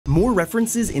More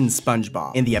references in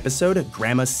SpongeBob. In the episode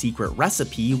Grandma's Secret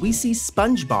Recipe, we see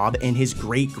SpongeBob and his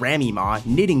great-grandmama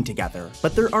knitting together,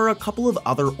 but there are a couple of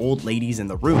other old ladies in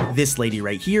the room. This lady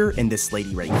right here and this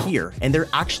lady right here, and they're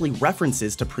actually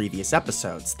references to previous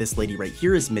episodes. This lady right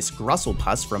here is Miss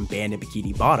Grusselpuss from Band in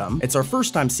Bikini Bottom. It's our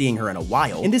first time seeing her in a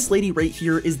while. And this lady right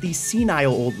here is the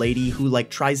senile old lady who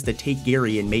tries to take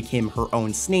Gary and make him her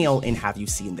own snail and have you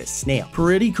seen this snail.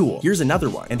 Pretty cool. Here's another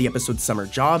one. In the episode Summer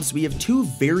Jobs, we have two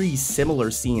very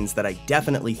similar scenes that I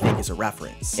definitely think is a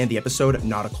reference. In the episode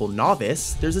Nautical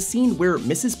Novice, there's a scene where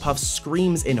Mrs. Puff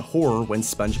screams in horror when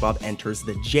SpongeBob enters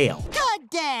the jail. Good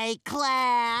day,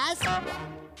 class!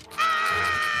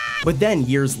 But then,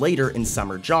 years later in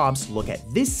Summer Jobs, look at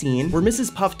this scene where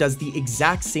Mrs. Puff does the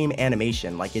exact same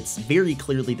animation, like it's very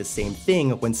clearly the same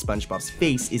thing when SpongeBob's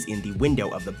face is in the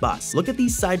window of the bus. Look at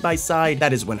these side by side,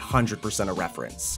 that is 100% a reference.